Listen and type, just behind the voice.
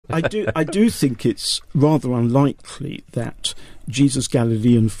I do think it's rather unlikely that Jesus'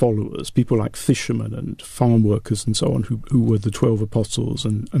 Galilean followers, people like fishermen and farm workers and so on, who were the 12 apostles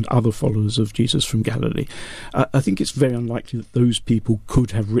and other followers of Jesus from Galilee, I think it's very unlikely that those people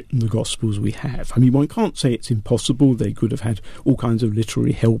could have written the Gospels we have. I mean, one can't say it's impossible. They could have had all kinds of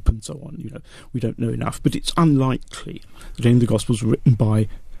literary help and so on. We don't know enough. But it's unlikely that any of the Gospels were written by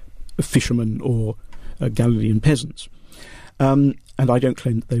fishermen or Galilean peasants. And I don't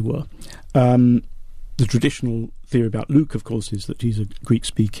claim that they were. The traditional theory about Luke, of course, is that he's a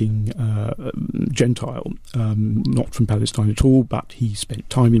Greek-speaking Gentile, not from Palestine at all, but he spent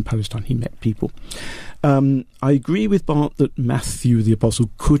time in Palestine, he met people. I agree with Bart that Matthew, the Apostle,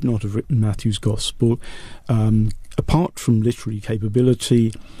 could not have written Matthew's Gospel. Apart from literary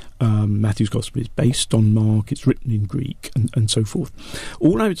capability, Matthew's Gospel is based on Mark, it's written in Greek, and so forth.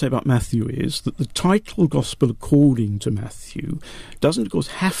 All I would say about Matthew is that the title Gospel according to Matthew doesn't, of course,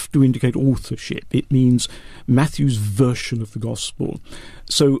 have to indicate authorship. It means Matthew's version of the Gospel.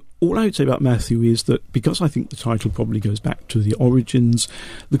 So all I would say about Matthew is that, because I think the title probably goes back to the origins,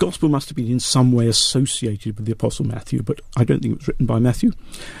 the Gospel must have been in some way associated with the Apostle Matthew, but I don't think it was written by Matthew.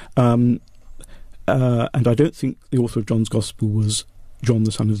 And I don't think the author of John's Gospel was John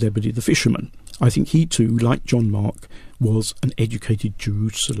the son of Zebedee the fisherman. I think he too, like John Mark, was an educated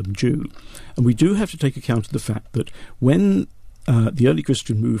Jerusalem Jew. And we do have to take account of the fact that when the early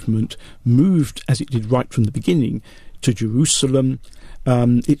Christian movement moved, as it did right from the beginning, to Jerusalem,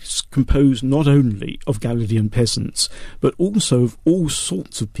 it's composed not only of Galilean peasants, but also of all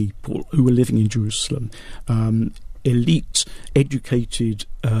sorts of people who were living in Jerusalem. Elite, educated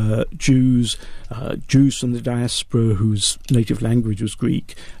Jews, Jews from the diaspora whose native language was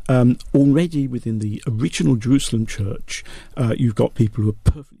Greek. Already within the original Jerusalem church, you've got people who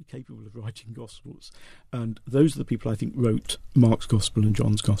are perfectly capable of writing Gospels. And those are the people I think wrote Mark's Gospel and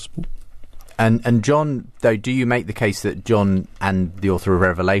John's Gospel. And John, though, do you make the case that John and the author of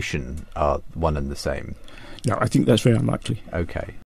Revelation are one and the same? No, I think that's very unlikely. Okay.